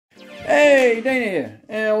Hey, Dana here,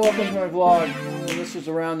 and welcome to my vlog. And this is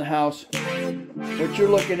around the house. What you're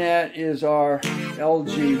looking at is our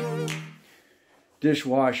LG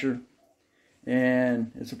dishwasher,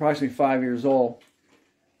 and it's approximately 5 years old.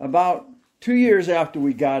 About 2 years after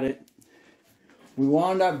we got it, we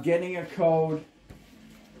wound up getting a code.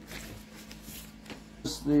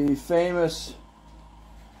 It's the famous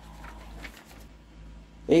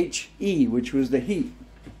HE, which was the heat.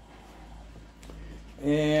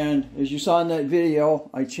 And as you saw in that video,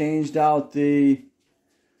 I changed out the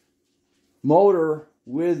motor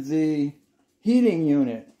with the heating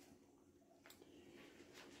unit.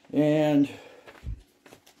 And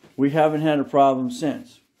we haven't had a problem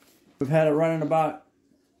since. We've had it running about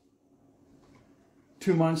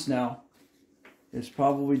 2 months now. It's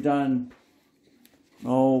probably done,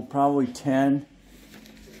 probably 10,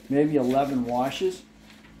 maybe 11 washes.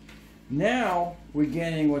 Now we're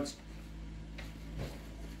getting what's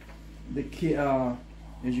the key, as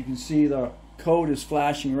you can see, the code is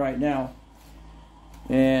flashing right now,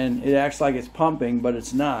 and it acts like it's pumping, but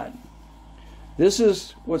it's not. This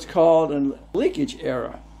is what's called a leakage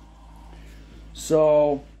error.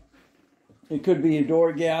 So it could be a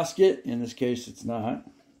door gasket. In this case, it's not.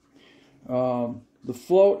 The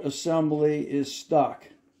float assembly is stuck,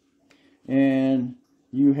 and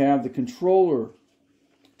you have the controller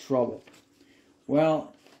trouble. Well,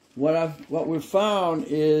 what we've found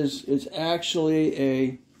is it's actually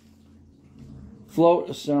a float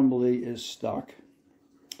assembly is stuck,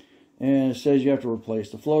 and it says you have to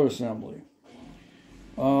replace the float assembly.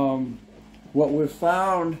 What we've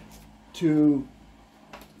found to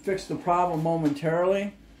fix the problem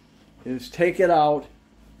momentarily is take it out,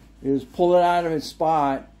 is pull it out of its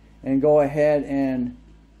spot, and go ahead and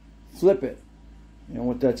flip it. And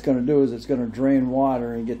what that's going to do is it's going to drain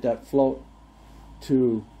water and get that float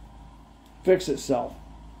to fix itself.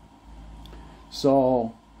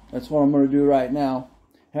 So that's what I'm going to do right now.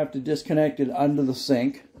 Have to disconnect it under the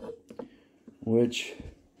sink, which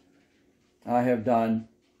I have done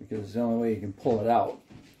because it's the only way you can pull it out.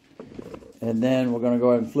 And then we're going to go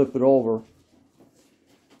ahead and flip it over,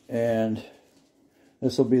 and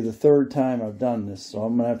this will be the third time I've done this, so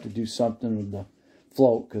I'm going to have to do something with the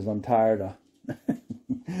float because I'm tired of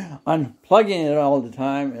unplugging it all the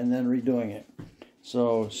time and then redoing it.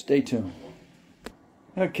 So stay tuned.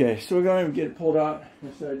 Okay, so we're going to get it pulled out.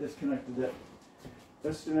 So I disconnected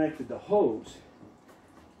the hose,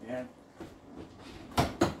 and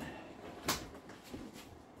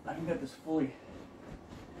I've got this fully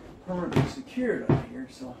permanently secured out here,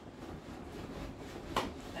 so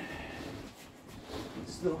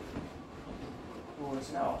it's still pull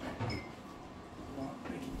this out. Not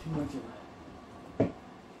making too much of a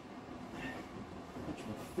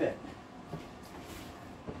fit.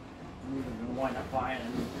 I'm even going to wind up buying it.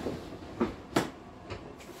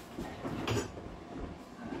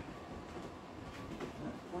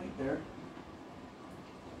 That point there.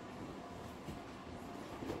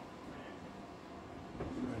 What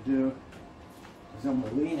I'm going to do is I'm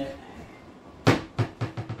going to lean it. Let's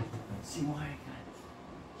see why I got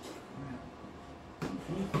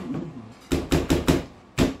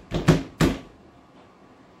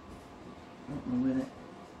where that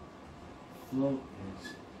float is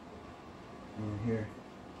in here.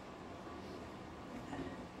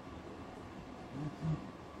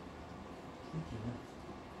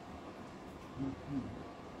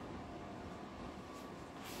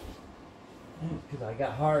 Because I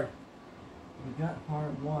got hard. We got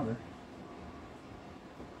hard water.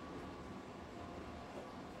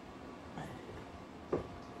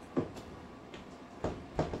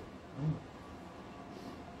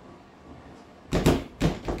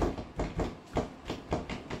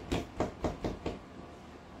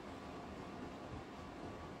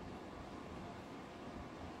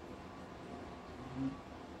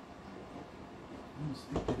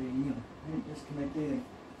 I didn't disconnect anything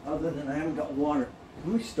other than I haven't got water.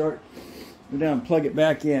 Let me go down and plug it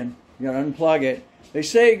back in. You gotta unplug it. They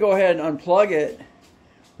say go ahead and unplug it,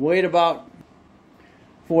 wait about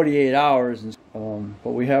 48 hours.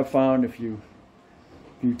 But we have found if you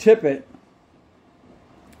tip it,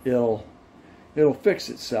 it'll fix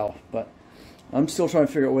itself. But I'm still trying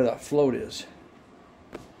to figure out where that float is.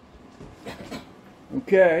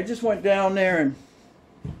 Okay, I just went down there and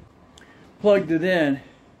plugged it in,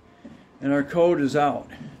 and our code is out.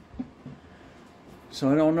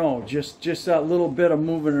 So I don't know, just that little bit of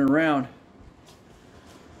moving it around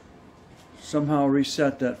somehow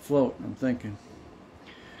reset that float, I'm thinking.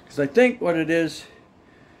 Because I think what it is,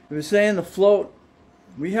 it was saying the float,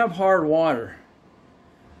 we have hard water,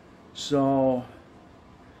 so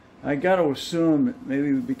I got to assume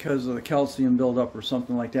maybe because of the calcium buildup or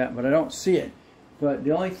something like that, but I don't see it. But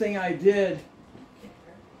the only thing I did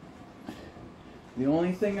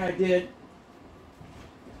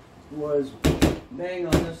was bang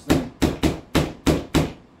on this thing.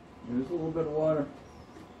 There's a little bit of water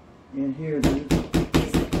in here.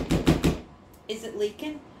 Is it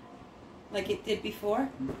leaking like it did before?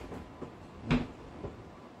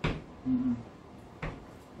 Mm-hmm.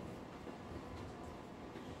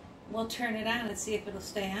 We'll turn it on and see if it'll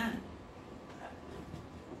stay on.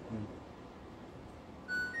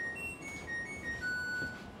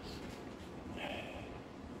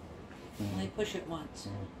 Only push it once.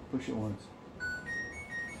 Push it once.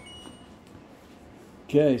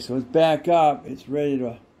 Okay, so it's back up. It's ready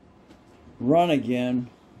to run again,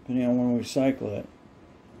 depending on when we cycle it.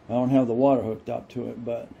 I don't have the water hooked up to it,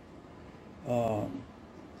 but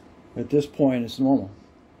at this point it's normal.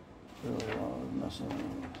 So,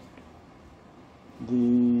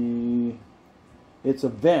 it's a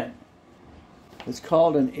vent. It's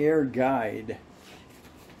called an air guide.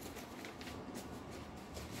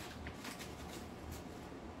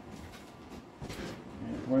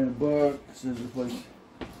 According to the book, it says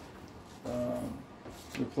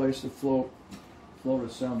replace the float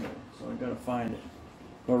assembly. So I gotta find it.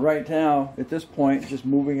 But right now, at this point, just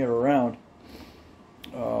moving it around,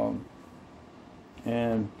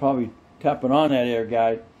 and probably tapping on that air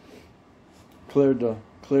guide cleared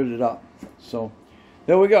it up. So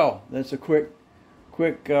there we go. That's a quick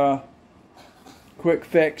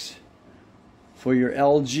fix for your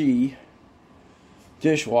LG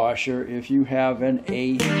dishwasher if you have an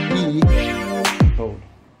AE code.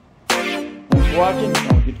 Thanks for watching.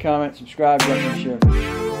 Don't forget to comment, subscribe, like, and share.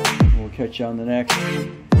 We'll catch you on the next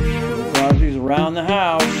Crosby's Around the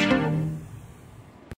House.